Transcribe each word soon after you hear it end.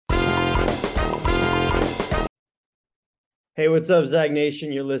Hey, what's up, Zag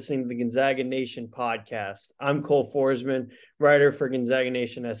Nation? You're listening to the Gonzaga Nation podcast. I'm Cole Forsman, writer for Gonzaga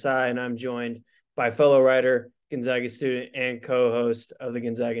Nation SI, and I'm joined by fellow writer, Gonzaga student, and co-host of the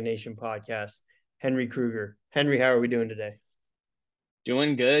Gonzaga Nation podcast, Henry Krueger. Henry, how are we doing today?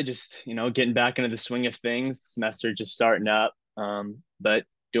 Doing good, just getting back into the swing of things. Semester just starting up, but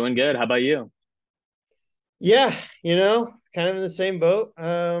doing good. How about you? Yeah, kind of in the same boat.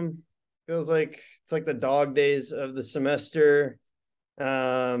 Feels like it's like the dog days of the semester.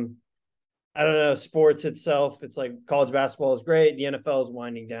 Um, I don't know, sports itself. It's like college basketball is great. The NFL is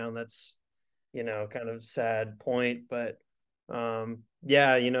winding down. That's kind of sad point. But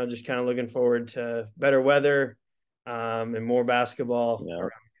yeah, just kind of looking forward to better weather and more basketball Yeah,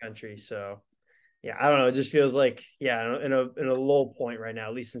 around the country. So yeah, I don't know. It just feels like, yeah, in a low point right now,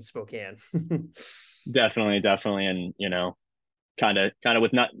 at least in Spokane. definitely, and kind of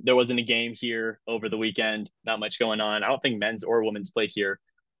with not there wasn't a game here over the weekend. Not much going on. I don't think men's or women's played here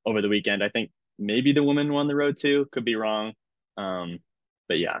over the weekend. I think maybe the women won the road too. Could be wrong. Um,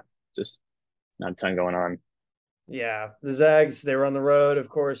 but yeah, just not a ton going on. Yeah, the Zags, they were on the road, of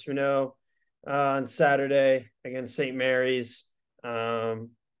course, we know, on Saturday against St. Mary's.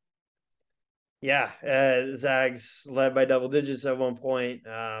 Um, yeah, Zags led by double digits at one point,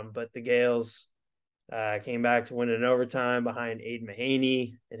 but the Gales came back to win it in overtime behind Aiden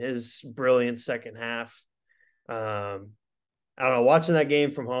Mahaney in his brilliant second half. I don't know, watching that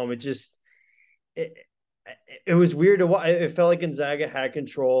game from home, it, it was weird to watch. It felt like Gonzaga had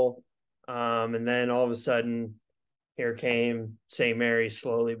control, and then all of a sudden, here came St. Mary's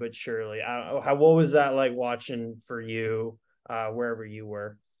slowly but surely. I don't know what was that like watching for you, wherever you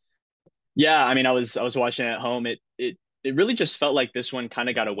were. Yeah, I mean, I was watching it at home. It really just felt like this one kind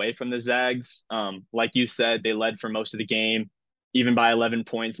of got away from the Zags. Like you said, they led for most of the game, even by 11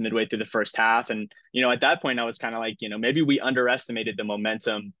 points midway through the first half. And at that point, I was kind of like, maybe we underestimated the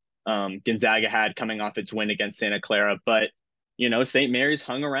momentum Gonzaga had coming off its win against Santa Clara. But St. Mary's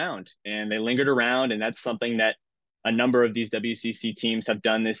hung around and they lingered around, and that's something that a number of these WCC teams have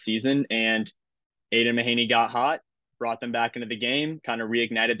done this season. And Aiden Mahaney got hot, brought them back into the game, kind of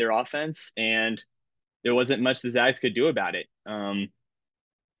reignited their offense, and there wasn't much the Zags could do about it.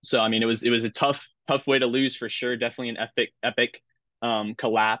 So I mean, it was a tough way to lose for sure. Definitely an epic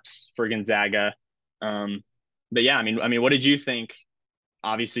collapse for Gonzaga. Um, but yeah, I mean, what did you think?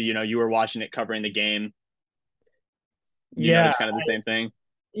 Obviously, you were watching it, covering the game. You Yeah, noticed kind of the same thing.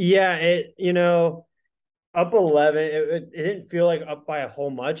 yeah. Up 11. It didn't feel like up by a whole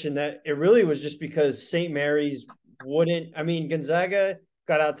much, and that it really was just because St. Mary's wouldn't. I mean, Gonzaga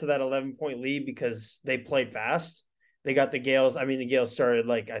got out to that 11-point lead because they played fast. They got the Gales. I mean, the Gales started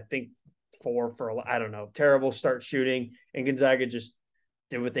like I think four for I don't know, terrible start shooting, and Gonzaga just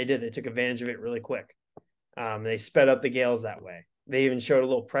did what they did. They took advantage of it really quick. They sped up the Gales that way. They even showed a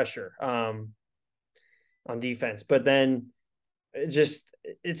little pressure on defense, but then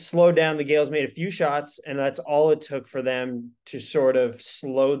it slowed down. The Gales made a few shots, and that's all it took for them to sort of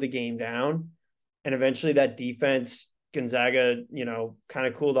slow the game down. And eventually, that defense, Gonzaga, kind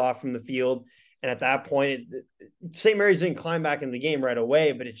of cooled off from the field. And at that point, St. Mary's didn't climb back in the game right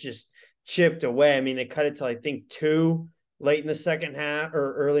away, but it just chipped away. I mean, they cut it to I think two late in the second half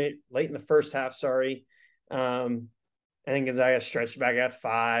or late in the first half. Sorry. And then Gonzaga stretched back at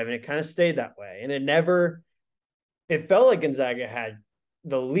five, and it kind of stayed that way. And it felt like Gonzaga had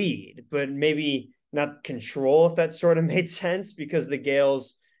the lead, but maybe not control, if that sort of made sense, because the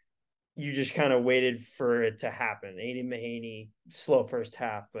Gales, you just kind of waited for it to happen. Aiden Mahaney, slow first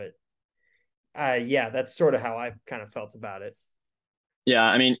half, but yeah, that's sort of how I kind of felt about it. Yeah,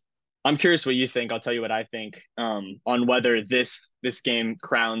 I mean, I'm curious what you think. I'll tell you what I think on whether this game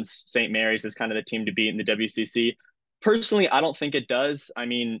crowns St. Mary's as kind of the team to beat in the WCC. Personally, I don't think it does. I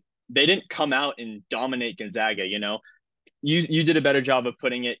mean, they didn't come out and dominate Gonzaga. You did a better job of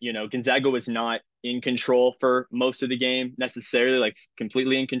putting it. Gonzaga was not in control for most of the game necessarily, like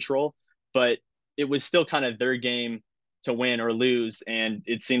completely in control, but it was still kind of their game to win or lose, and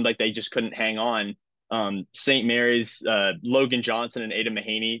it seemed like they just couldn't hang on. St. Mary's, Logan Johnson and Ada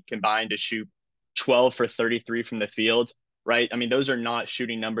Mahaney combined to shoot 12 for 33 from the field, right? I mean, those are not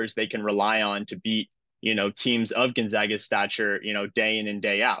shooting numbers they can rely on to beat, teams of Gonzaga's stature, day in and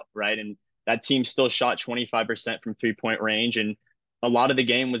day out, right? And that team still shot 25% from 3 point range. And a lot of the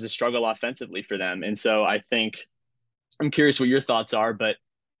game was a struggle offensively for them. And so I think I'm curious what your thoughts are, but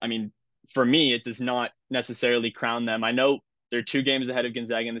I mean, for me, it does not necessarily crown them. I know they're 2 games ahead of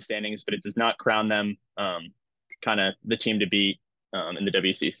Gonzaga in the standings, but it does not crown them kind of the team to beat in the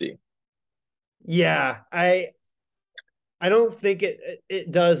WCC. Yeah, I don't think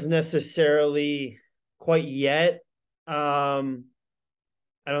it does necessarily quite yet. I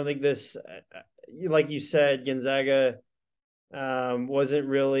don't think this, like you said, Gonzaga wasn't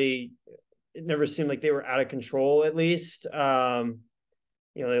really. It never seemed like they were out of control. At least, they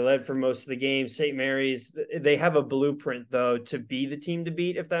led for most of the game. St. Mary's, they have a blueprint though to be the team to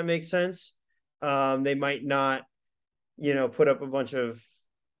beat, if that makes sense. They might not, put up a bunch of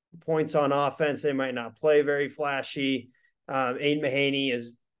points on offense. They might not play very flashy. Aiden Mahaney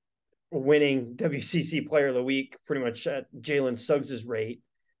is winning WCC Player of the Week pretty much at Jalen Suggs' rate.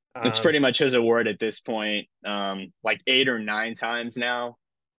 It's Um, pretty much his award at this point, like 8 or 9 times now.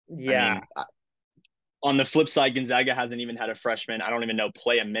 I yeah, mean, on the flip side, Gonzaga hasn't even had a freshman, I don't even know,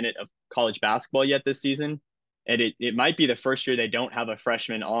 play a minute of college basketball yet this season. And it might be the first year they don't have a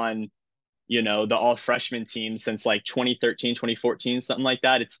freshman on, the all freshman team since like 2013, 2014, something like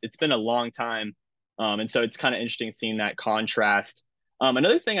that. It's been a long time. And so it's kind of interesting seeing that contrast.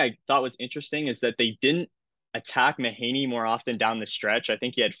 Another thing I thought was interesting is that they didn't attack Mahaney more often down the stretch. I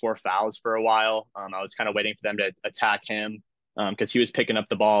think he had 4 fouls for a while. I was kind of waiting for them to attack him because he was picking up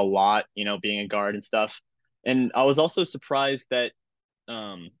the ball a lot, being a guard and stuff. And I was also surprised that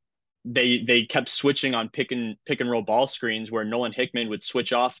um, they kept switching on pick and roll ball screens where Nolan Hickman would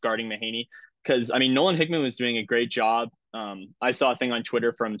switch off guarding Mahaney. Because I mean, Nolan Hickman was doing a great job. I saw a thing on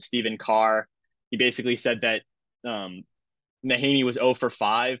Twitter from Stephen Carr. He basically said that Mahaney was 0 for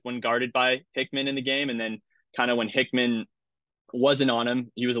 5 when guarded by Hickman in the game, and then kind of when Hickman wasn't on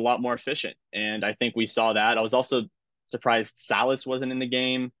him, he was a lot more efficient. And I think we saw that. I was also surprised Salas wasn't in the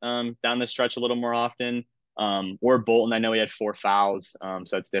game down the stretch a little more often. Or Bolton. I know he had 4 fouls,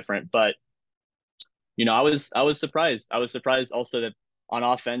 so it's different. But I was surprised. I was surprised also that on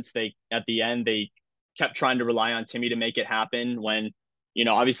offense, they at the end they kept trying to rely on Timmy to make it happen. When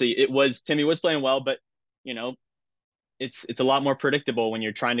obviously it was Timmy was playing well, but you know it's a lot more predictable when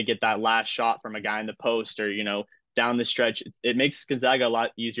you're trying to get that last shot from a guy in the post or down the stretch. It makes Gonzaga a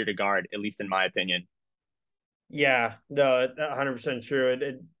lot easier to guard, at least in my opinion. yeah, no, 100%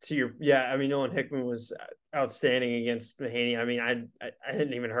 true. Yeah, I mean, Nolan Hickman was outstanding against Mahaney. I mean, I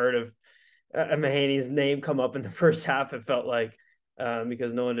hadn't even heard of Mahaney's name come up in the first half. It felt like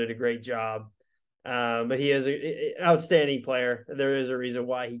because Nolan did a great job. But he is an outstanding player. There is a reason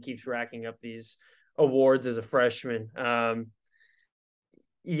why he keeps racking up these awards as a freshman.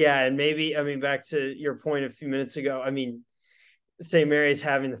 Yeah, and maybe I mean back to your point a few minutes ago. I mean, St. Mary's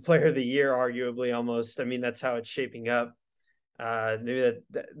having the Player of the Year, arguably almost. I mean, that's how it's shaping up. Maybe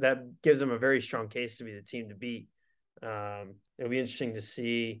that gives them a very strong case to be the team to beat. It'll be interesting to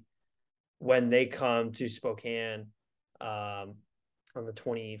see when they come to Spokane on the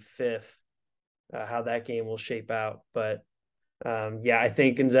 25th, how that game will shape out. But yeah, I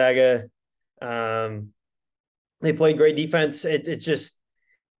think Gonzaga, um, they played great defense.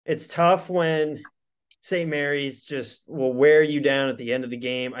 It's tough when St. Mary's just will wear you down at the end of the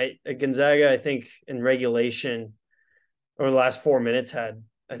game. Gonzaga, I think in regulation over the last 4 minutes had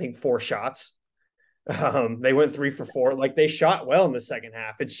I think 4 shots. They went 3 for 4. Like they shot well in the second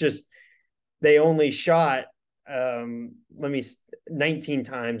half. It's just they only shot let me 19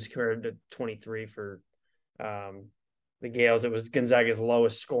 times compared to 23 for um, the Gales. It was Gonzaga's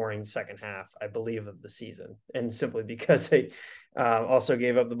lowest scoring second half, I believe, of the season, and simply because they also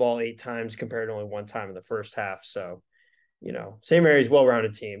gave up the ball 8 times compared to only 1 time in the first half. So, St. Mary's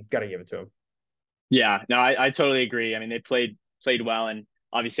well-rounded team. Got to give it to them. Yeah, no, I totally agree. I mean, they played well, and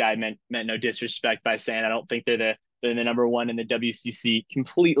obviously I meant no disrespect by saying I don't think they're the number one in the WCC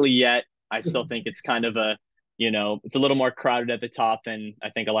completely yet. I still think it's kind of it's a little more crowded at the top than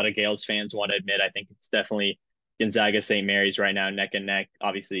I think a lot of Gales fans want to admit. I think it's definitely Gonzaga, St. Mary's right now, neck and neck.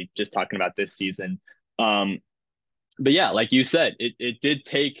 Obviously, just talking about this season. Um, but yeah, like you said, it did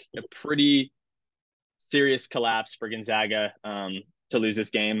take a pretty serious collapse for Gonzaga to lose this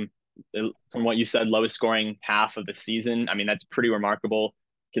game. From what you said, lowest scoring half of the season. I mean, that's pretty remarkable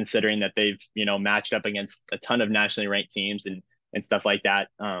considering that they've matched up against a ton of nationally ranked teams and stuff like that,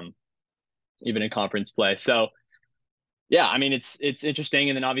 even in conference play. So yeah, I mean, it's interesting.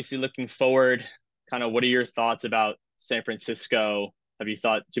 And then obviously looking forward, kind of what are your thoughts about San Francisco? Have you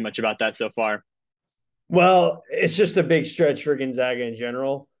thought too much about that so far? Well, it's just a big stretch for Gonzaga in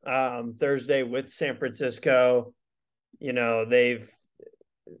general. Thursday with San Francisco, they've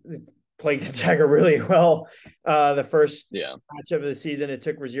played Gonzaga really well. The first Yeah. matchup of the season, it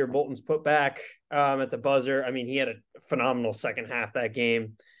took Rasir Bolton's put back at the buzzer. I mean, he had a phenomenal second half that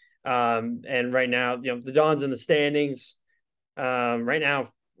game. And right now, the Dons in the standings. Right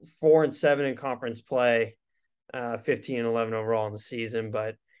now, 4-7 in conference play, 15-11 overall in the season.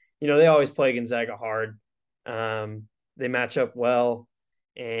 But they always play Gonzaga hard. They match up well.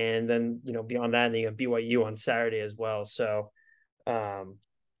 and then beyond that, and then you have BYU on Saturday as well. So um,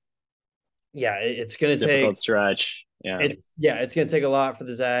 yeah, it's going to take Difficult stretch. Yeah. it's going to take a lot for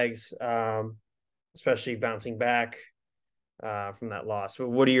the Zags, especially bouncing back from that loss. But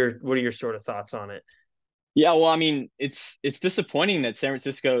what are your sort of thoughts on it? Yeah, well, I mean, it's disappointing that San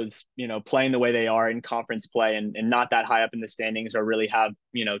Francisco's, playing the way they are in conference play and not that high up in the standings or really have,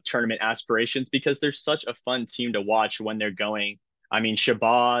 tournament aspirations because they're such a fun team to watch when they're going. I mean,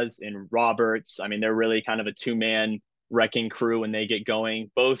 Shabazz and Roberts, I mean, they're really kind of a two-man wrecking crew when they get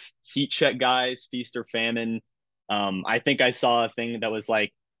going. Both heat check guys, feast or famine. I think I saw a thing that was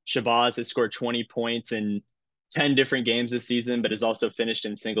like Shabazz has scored 20 points in 10 different games this season, but has also finished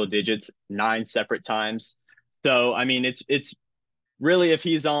in single digits 9 separate times. So I mean, it's really if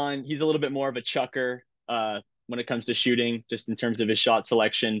he's on, he's a little bit more of a chucker when it comes to shooting, just in terms of his shot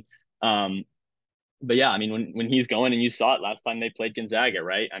selection. Um, but yeah, I mean, when he's going, and you saw it last time they played Gonzaga,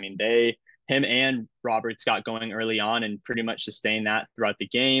 right? I mean, him and Roberts got going early on and pretty much sustained that throughout the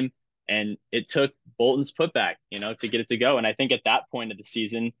game. And it took Bolton's putback, to get it to go. And I think at that point of the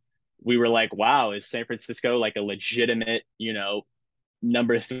season, we were like, wow, is San Francisco like a legitimate,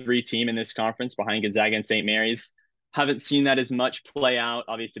 number 3 team in this conference behind Gonzaga and St. Mary's? Haven't seen that as much play out.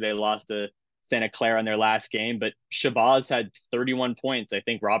 Obviously, they lost to Santa Clara in their last game, but Shabazz had 31 points. I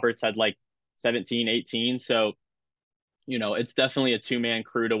think Roberts had like 17, 18. So, it's definitely a two-man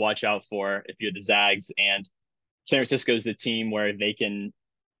crew to watch out for if you're the Zags. And San Francisco is the team where they can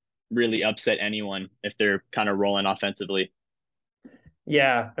really upset anyone if they're kind of rolling offensively.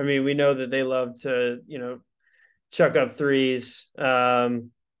 Yeah, I mean, we know that they love to chuck up threes.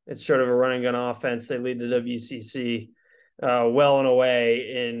 It's sort of a run and gun offense. They lead the WCC well and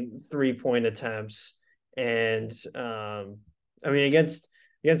away in 3-point attempts. And I mean, against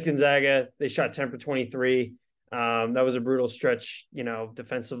Gonzaga, they shot 10 for 23. That was a brutal stretch,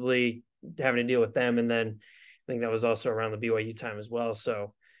 defensively having to deal with them. And then I think that was also around the BYU time as well.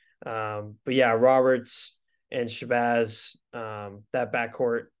 So, but yeah, Roberts and Shabazz, that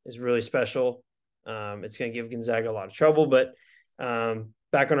backcourt is really special. It's going to give Gonzaga a lot of trouble, but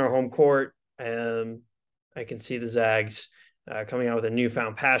back on our home court, I can see the Zags coming out with a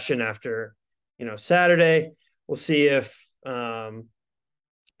newfound passion after Saturday. We'll see if the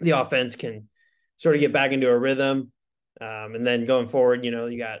offense can sort of get back into a rhythm, and then going forward,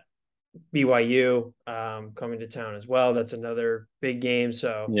 you got BYU coming to town as well. That's another big game.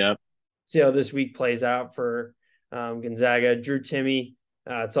 So Yeah. see how this week plays out for Gonzaga. Drew Timme.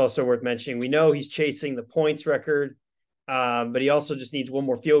 It's also worth mentioning. We know he's chasing the points record, but he also just needs one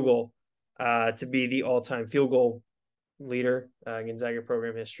more field goal to be the all-time field goal leader in Gonzaga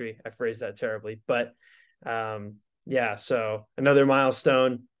program history. I phrased that terribly, but yeah. So another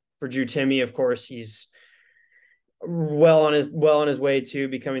milestone for Drew Timme. Of course, he's well on his way to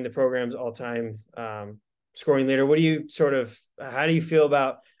becoming the program's all-time scoring leader. What do you how do you feel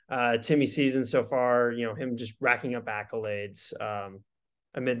about Timme's season so far? Him just racking up accolades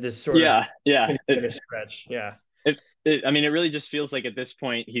amid this sort of Yeah. stretch. Yeah. I mean, it really just feels like at this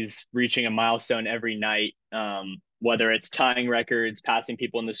point he's reaching a milestone every night. Whether it's tying records, passing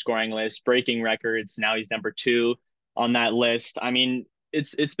people in the scoring list, breaking records. Now he's number 2 on that list. I mean,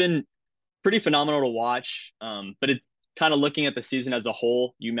 it's been pretty phenomenal to watch. But it kind of looking at the season as a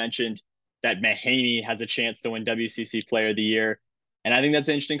whole, you mentioned that Mahaney has a chance to win WCC Player of the Year, and I think that's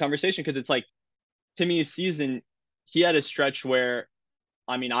an interesting conversation because it's like Timmy's season, he had a stretch where,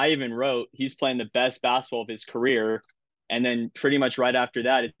 I mean, I even wrote he's playing the best basketball of his career. And then pretty much right after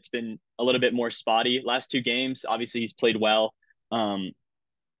that, it's been a little bit more spotty. Last 2 games, obviously he's played well. Um,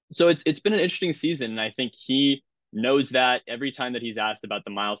 so it's been an interesting season. And I think he knows that every time that he's asked about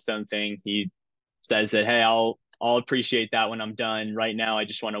the milestone thing, he says that, hey, I'll appreciate that when I'm done. Right now, I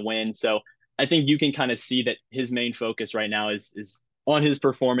just want to win. So I think you can kind of see that his main focus right now is on his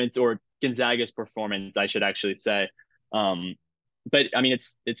performance, or Gonzaga's performance, I should actually say. Um, but I mean,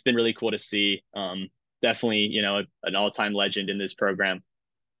 it's been really cool to see. Definitely, an all-time legend in this program.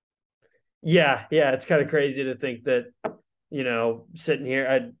 Yeah, it's kind of crazy to think that sitting here,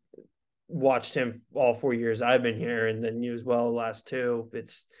 I watched him all 4 years I've been here, and then you as well the last 2.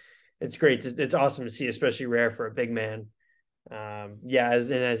 It's great. It's awesome to see, especially rare for a big man. Yeah,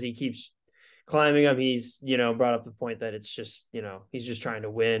 as he keeps climbing up, he's brought up the point that it's just he's just trying to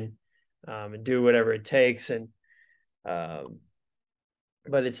win and do whatever it takes, and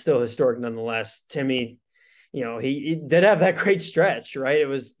but it's still historic nonetheless. Timme, he did have that great stretch, right? It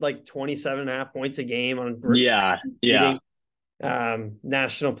was like 27.5 points a game on Yeah.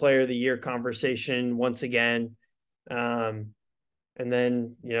 National Player of the Year conversation once again. And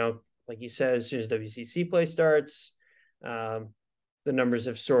then, like you said, as soon as WCC play starts, the numbers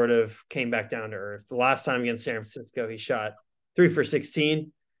have sort of came back down to earth. The last time against San Francisco, he shot 3 for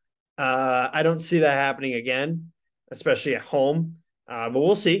 16. I don't see that happening again, especially at home. But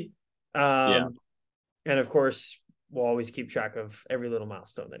we'll see. Yeah. And of course, we'll always keep track of every little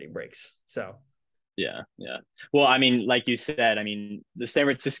milestone that he breaks. So Yeah, yeah. Well, I mean, like you said, I mean, the San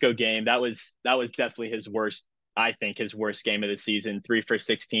Francisco game, that was definitely his worst, I think, his worst game of the season. 3 for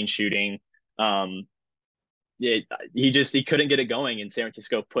 16 shooting. Um, it, he couldn't get it going, and San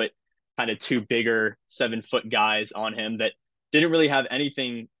Francisco put kind of two bigger 7 foot guys on him that didn't really have any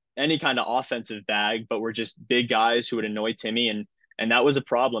kind of offensive bag, but were just big guys who would annoy Timmy, and that was a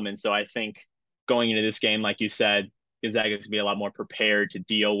problem. And so I think going into this game, like you said, Gonzaga is to be a lot more prepared to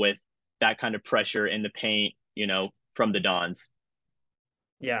deal with that kind of pressure in the paint, from the Dons.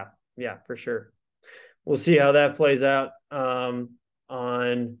 yeah, yeah, for sure. We'll see how that plays out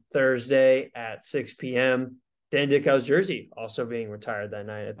on Thursday at 6 p.m. Dan Dickau's jersey also being retired that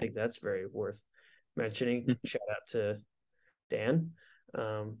night. I think that's very worth mentioning. Shout out to Dan.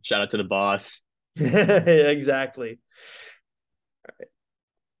 Shout out to the boss. Exactly. All right.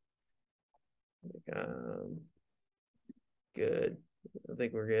 Good. I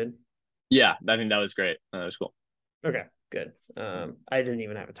think we're good. Yeah, I think that was great. That was cool. Okay, good. I didn't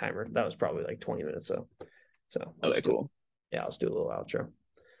even have a timer. That was probably like 20 minutes. So Okay, cool. Yeah, let's do a little outro.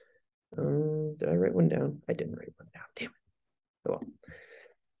 Did I write one down? I didn't write one down. Damn it. Oh, well.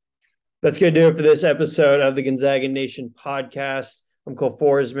 That's going to do it for this episode of the Gonzaga Nation podcast. I'm Cole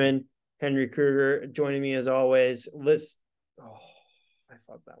Forsman, Henry Krueger joining me as always. I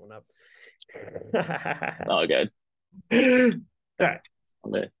fucked that one up. Oh, good. All right.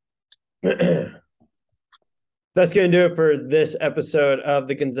 Okay. That's going to do it for this episode of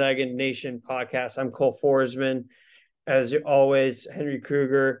the Gonzaga Nation podcast. I'm Cole Forsman. As always, Henry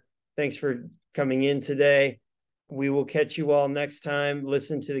Krueger, thanks for coming in today. We will catch you all next time.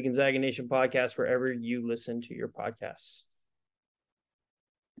 Listen to the Gonzaga Nation podcast wherever you listen to your podcasts.